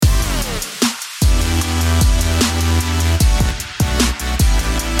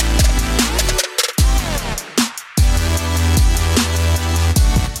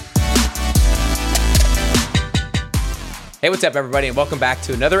Hey, what's up, everybody, and welcome back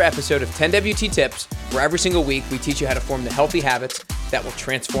to another episode of 10WT Tips, where every single week we teach you how to form the healthy habits that will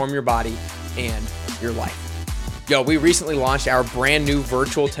transform your body and your life. Yo, we recently launched our brand new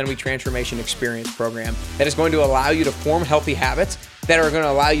virtual 10-week transformation experience program that is going to allow you to form healthy habits that are going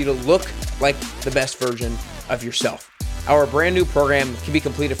to allow you to look like the best version of yourself. Our brand new program can be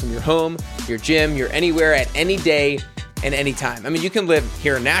completed from your home, your gym, your anywhere at any day and any time. I mean, you can live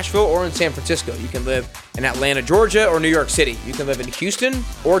here in Nashville or in San Francisco. You can live in Atlanta, Georgia, or New York City. You can live in Houston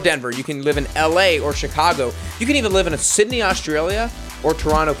or Denver. You can live in LA or Chicago. You can even live in Sydney, Australia, or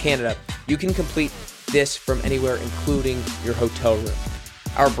Toronto, Canada. You can complete this from anywhere, including your hotel room.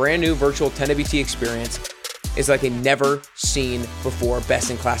 Our brand new virtual 10WT experience is like a never seen before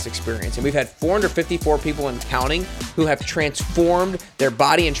best-in-class experience. And we've had 454 people and counting who have transformed their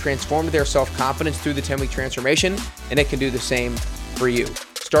body and transformed their self-confidence through the 10-week transformation, and it can do the same for you.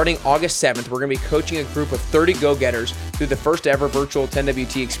 Starting August 7th, we're gonna be coaching a group of 30 go-getters through the first ever virtual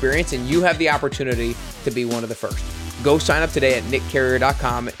 10WT experience, and you have the opportunity to be one of the first. Go sign up today at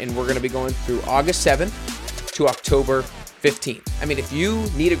nickcarrier.com, and we're gonna be going through August 7th to October 15th. I mean, if you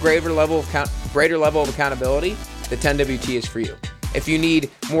need a greater level of accountability, the 10WT is for you. If you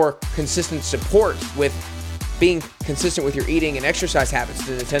need more consistent support with being consistent with your eating and exercise habits,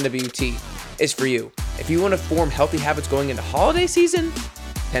 then the 10WT is for you. If you want to form healthy habits going into holiday season,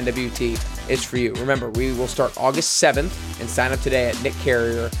 10WT is for you. Remember, we will start August 7th and sign up today at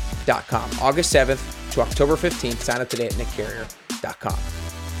nickcarrier.com. August 7th to October 15th, sign up today at nickcarrier.com.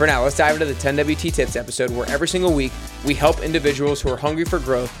 For now, let's dive into the 10WT Tips episode, where every single week we help individuals who are hungry for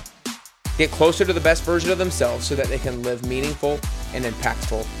growth get closer to the best version of themselves so that they can live meaningful and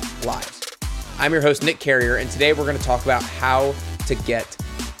impactful lives. I'm your host, Nick Carrier, and today we're going to talk about how to get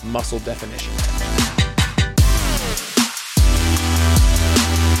muscle definition.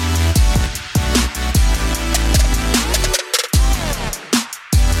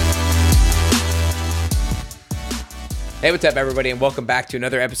 Hey, what's up, everybody, and welcome back to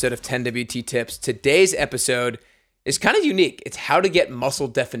another episode of 10WT Tips. Today's episode is kind of unique. It's how to get muscle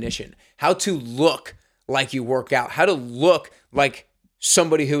definition, how to look like you work out, how to look like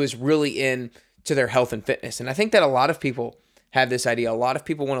somebody who is really into their health and fitness. And I think that a lot of people have this idea. A lot of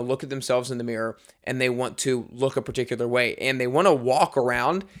people want to look at themselves in the mirror and they want to look a particular way, and they want to walk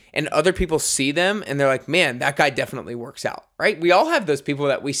around and other people see them and they're like, man, that guy definitely works out, right? We all have those people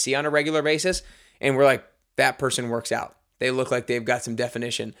that we see on a regular basis and we're like, that person works out. They look like they've got some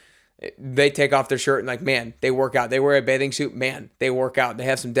definition. They take off their shirt and like, man, they work out. They wear a bathing suit, man, they work out. They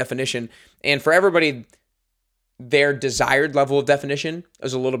have some definition. And for everybody, their desired level of definition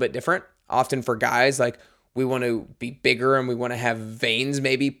is a little bit different. Often for guys, like, we want to be bigger and we want to have veins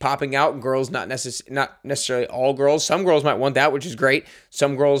maybe popping out. Girls, not necessarily all girls. Some girls might want that, which is great.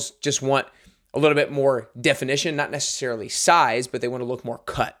 Some girls just want a little bit more definition, not necessarily size, but they want to look more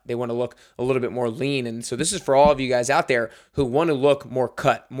cut. They want to look a little bit more lean. And so this is for all of you guys out there who want to look more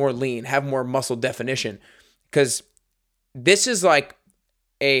cut, more lean, have more muscle definition, because this is like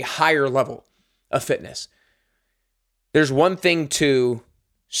a higher level of fitness. There's one thing to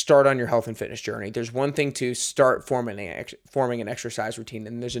start on your health and fitness journey. There's one thing to start forming an exercise routine.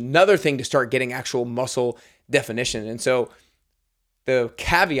 And there's another thing to start getting actual muscle definition. And so the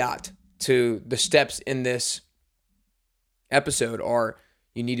caveat to the steps in this episode are,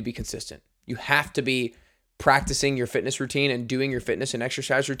 you need to be consistent. You have to be practicing your fitness routine and doing your fitness and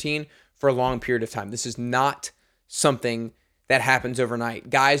exercise routine for a long period of time. This is not something that happens overnight.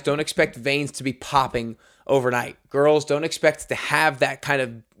 Guys, don't expect veins to be popping overnight. Girls, don't expect to have that kind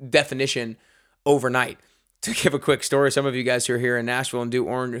of definition overnight. To give a quick story, some of you guys who are here in Nashville and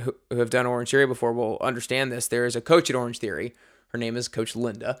who have done Orange Theory before will understand this. There is a coach at Orange Theory. Her name is Coach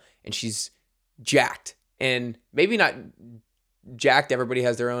Linda, and she's jacked. And maybe not jacked, everybody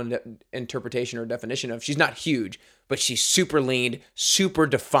has their own interpretation or definition of. She's not huge, but she's super lean, super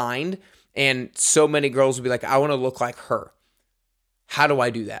defined, and so many girls will be like, I want to look like her. How do I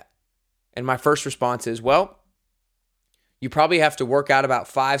do that? And my first response is, well, you probably have to work out about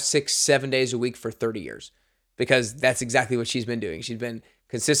 5, 6, 7 days a week for 30 years, because that's exactly what she's been doing. She's been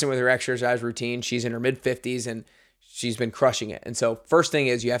consistent with her exercise routine. She's in her mid-50s, and she's been crushing it. And so first thing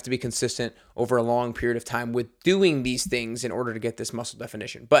is, you have to be consistent over a long period of time with doing these things in order to get this muscle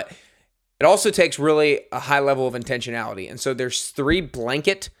definition. But it also takes really a high level of intentionality. And so there's 3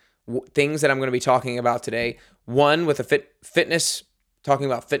 blanket things that I'm going to be talking about today. One, with a fitness, talking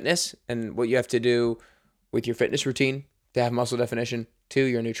about fitness and what you have to do with your fitness routine to have muscle definition. 2,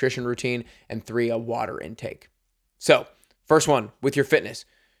 your nutrition routine. And 3, a water intake. So first one, with your fitness,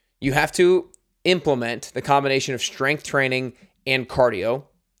 you have to implement the combination of strength training and cardio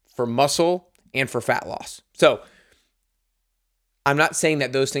for muscle and for fat loss. So I'm not saying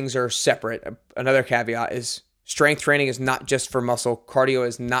that those things are separate. Another caveat is strength training is not just for muscle. Cardio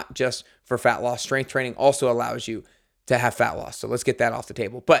is not just for fat loss. Strength training also allows you to have fat loss. So let's get that off the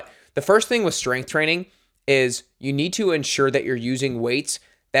table. But the first thing with strength training is you need to ensure that you're using weights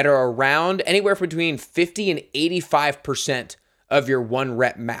that are around anywhere between 50 and 85% of your 1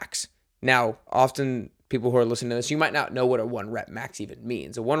 rep max. Now, often people who are listening to this, you might not know what a 1 rep max even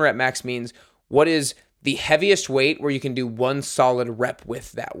means. A 1 rep max means what is the heaviest weight where you can do one solid rep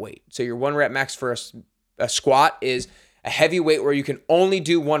with that weight. So your 1 rep max for a squat is a heavy weight where you can only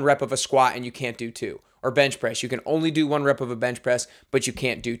do 1 rep of a squat and you can't do 2. Or bench press, you can only do 1 rep of a bench press, but you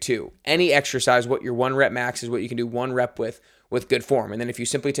can't do 2. Any exercise, what your 1 rep max is what you can do 1 rep with good form. And then if you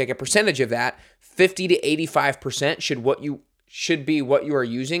simply take a percentage of that, 50 to 85% should be what you are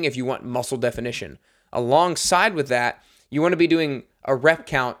using if you want muscle definition. Alongside with that, you want to be doing a rep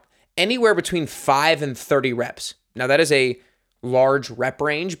count anywhere between 5 and 30 reps. Now that is a large rep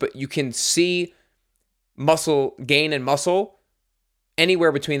range, but you can see muscle gain in muscle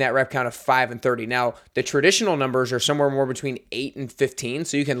anywhere between that rep count of 5 and 30. Now, the traditional numbers are somewhere more between 8 and 15,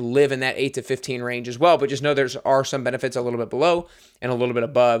 so you can live in that 8 to 15 range as well, but just know there are some benefits a little bit below and a little bit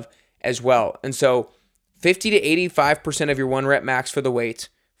above as well. And so 50 to 85% of your 1 rep max for the weights,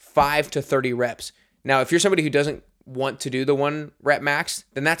 5 to 30 reps. Now, if you're somebody who doesn't want to do the 1 rep max,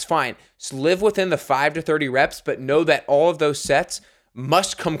 then that's fine. Just live within the 5 to 30 reps, but know that all of those sets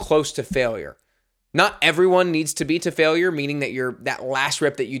must come close to failure. Not everyone needs to be to failure, meaning that that last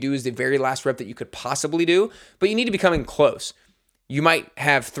rep that you do is the very last rep that you could possibly do, but you need to be coming close. You might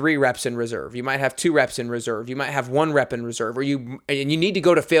have 3 reps in reserve. You might have 2 reps in reserve. You might have 1 rep in reserve, and you need to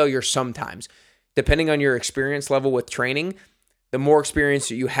go to failure sometimes. Depending on your experience level with training, the more experience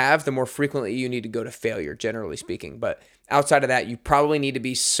you have, the more frequently you need to go to failure, generally speaking. But outside of that, you probably need to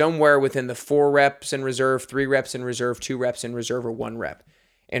be somewhere within the 4 reps in reserve, 3 reps in reserve, 2 reps in reserve, or 1 rep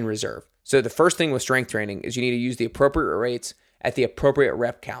in reserve. So the first thing with strength training is you need to use the appropriate rates at the appropriate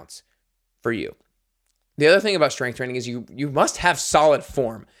rep counts for you. The other thing about strength training is you must have solid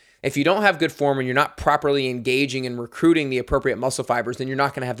form. If you don't have good form and you're not properly engaging and recruiting the appropriate muscle fibers, then you're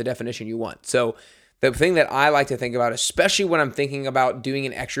not going to have the definition you want. So the thing that I like to think about, especially when I'm thinking about doing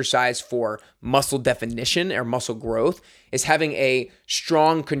an exercise for muscle definition or muscle growth, is having a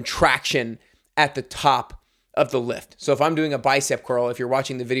strong contraction at the top of the lift. So if I'm doing a bicep curl, if you're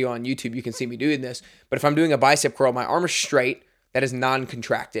watching the video on YouTube, you can see me doing this. But if I'm doing a bicep curl, my arm is straight, that is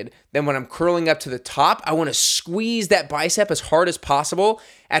non-contracted. Then when I'm curling up to the top, I want to squeeze that bicep as hard as possible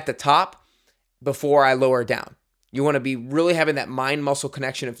at the top before I lower down. You want to be really having that mind-muscle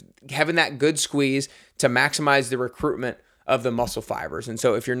connection of having that good squeeze to maximize the recruitment of the muscle fibers. And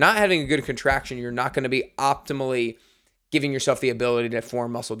so if you're not having a good contraction, you're not going to be optimally giving yourself the ability to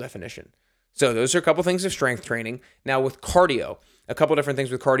form muscle definition. So those are a couple things of strength training. Now with cardio, a couple different things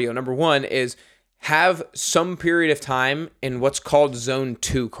with cardio. Number one is have some period of time in what's called zone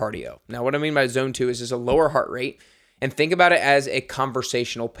 2 cardio. Now what I mean by zone 2 is just a lower heart rate, and think about it as a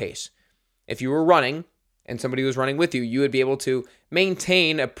conversational pace. If you were running and somebody was running with you, you would be able to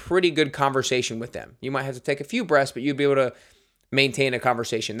maintain a pretty good conversation with them. You might have to take a few breaths, but you'd be able to maintain a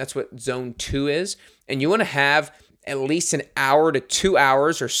conversation. That's what zone 2 is. And you want to have at least an hour to 2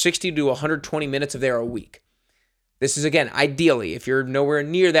 hours or 60 to 120 minutes of there a week. This is, again, ideally. If you're nowhere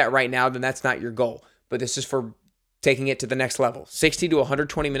near that right now, then that's not your goal. But this is for taking it to the next level. 60 to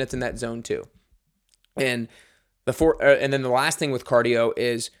 120 minutes in that zone 2. And then the last thing with cardio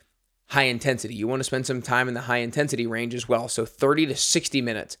is high intensity. You want to spend some time in the high intensity range as well. So 30 to 60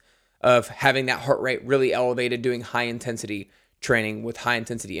 minutes of having that heart rate really elevated, doing high intensity training with high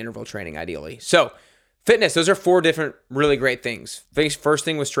intensity interval training ideally. So fitness, those are 4 different really great things. First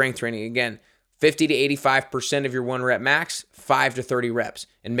thing with strength training, again, 50 to 85% of your 1 rep max, 5 to 30 reps,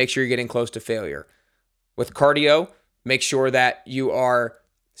 and make sure you're getting close to failure. With cardio, make sure that you are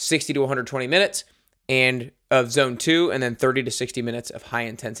 60 to 120 minutes and of zone 2, and then 30 to 60 minutes of high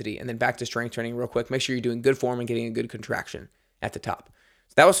intensity. And then back to strength training real quick. Make sure you're doing good form and getting a good contraction at the top.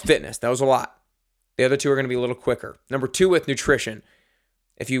 So that was fitness. That was a lot. The other 2 are going to be a little quicker. Number 2 with nutrition.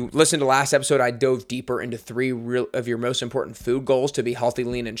 If you listened to last episode, I dove deeper into 3 of your most important food goals to be healthy,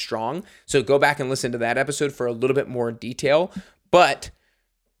 lean, and strong. So go back and listen to that episode for a little bit more detail. But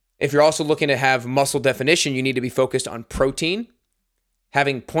if you're also looking to have muscle definition, you need to be focused on protein,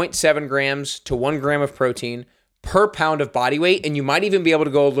 having 0.7 grams to 1 gram of protein per pound of body weight. And you might even be able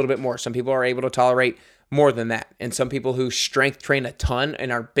to go a little bit more. Some people are able to tolerate more than that. And some people who strength train a ton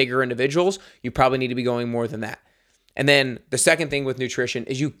and are bigger individuals, you probably need to be going more than that. And then the second thing with nutrition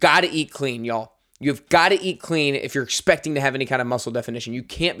is you got to eat clean, y'all. You've got to eat clean if you're expecting to have any kind of muscle definition. You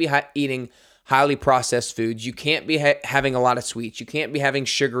can't be eating highly processed foods. You can't be having a lot of sweets. You can't be having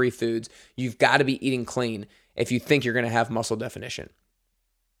sugary foods. You've got to be eating clean if you think you're going to have muscle definition.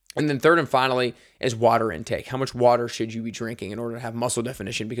 And then third and finally is water intake. How much water should you be drinking in order to have muscle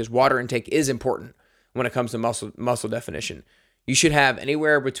definition? Because water intake is important when it comes to muscle definition. You should have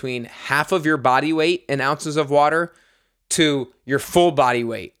anywhere between half of your body weight in ounces of water to your full body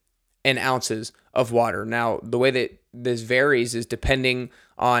weight in ounces of water. Now, the way that this varies is depending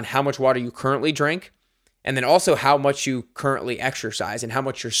on how much water you currently drink, and then also how much you currently exercise and how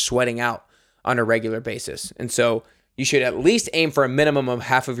much you're sweating out on a regular basis. And so you should at least aim for a minimum of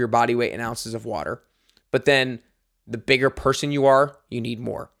half of your body weight in ounces of water. But then the bigger person you are, you need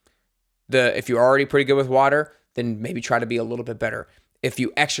more. If you're already pretty good with water, then maybe try to be a little bit better. If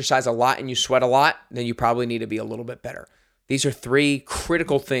you exercise a lot and you sweat a lot, then you probably need to be a little bit better. These are three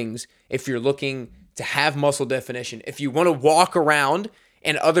critical things if you're looking to have muscle definition. If you want to walk around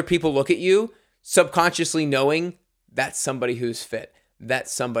and other people look at you, subconsciously knowing that's somebody who's fit,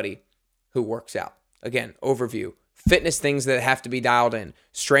 that's somebody who works out. Again, overview. Fitness things that have to be dialed in.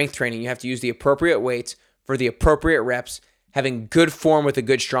 Strength training, you have to use the appropriate weights for the appropriate reps, having good form with a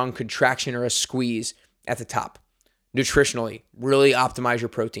good strong contraction or a squeeze at the top. Nutritionally, really optimize your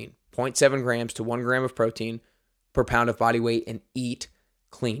protein. 0.7 grams to 1 gram of protein per pound of body weight, and eat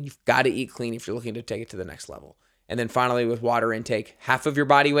clean. You've got to eat clean if you're looking to take it to the next level. And then finally with water intake, half of your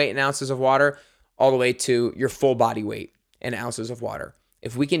body weight in ounces of water all the way to your full body weight in ounces of water.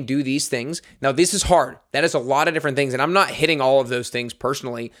 If we can do these things, now this is hard. That is a lot of different things, and I'm not hitting all of those things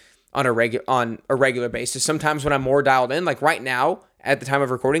personally on a regular basis. Sometimes when I'm more dialed in, like right now at the time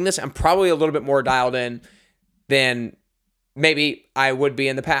of recording this, I'm probably a little bit more dialed in than maybe I would be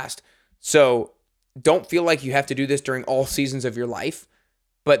in the past. So don't feel like you have to do this during all seasons of your life,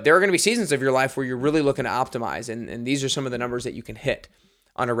 but there are going to be seasons of your life where you're really looking to optimize, and these are some of the numbers that you can hit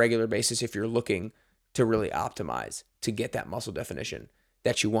on a regular basis if you're looking to really optimize to get that muscle definition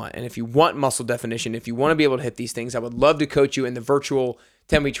that you want. And if you want muscle definition, if you want to be able to hit these things, I would love to coach you in the virtual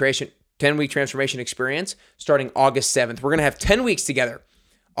 10-week transformation experience starting August 7th. We're going to have 10 weeks together,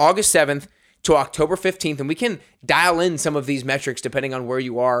 August 7th to October 15th, and we can dial in some of these metrics depending on where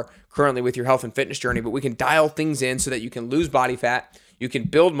you are currently with your health and fitness journey, but we can dial things in so that you can lose body fat, you can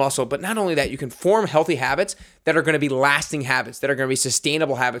build muscle, but not only that, you can form healthy habits that are going to be lasting habits, that are going to be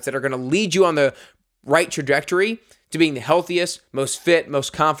sustainable habits, that are going to lead you on the right trajectory to being the healthiest, most fit,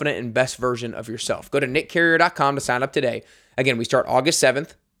 most confident, and best version of yourself. Go to nickcarrier.com to sign up today. Again, we start August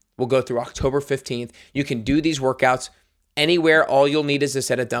 7th. We'll go through October 15th. You can do these workouts anywhere. All you'll need is a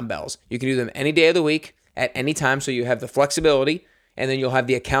set of dumbbells. You can do them any day of the week at any time, so you have the flexibility, and then you'll have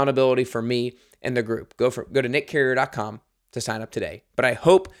the accountability for me and the group. Go to nickcarrier.com to sign up today. But I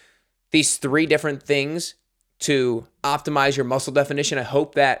hope these three different things to optimize your muscle definition, I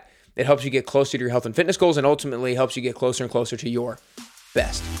hope that it helps you get closer to your health and fitness goals and ultimately helps you get closer and closer to your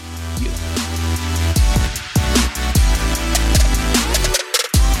best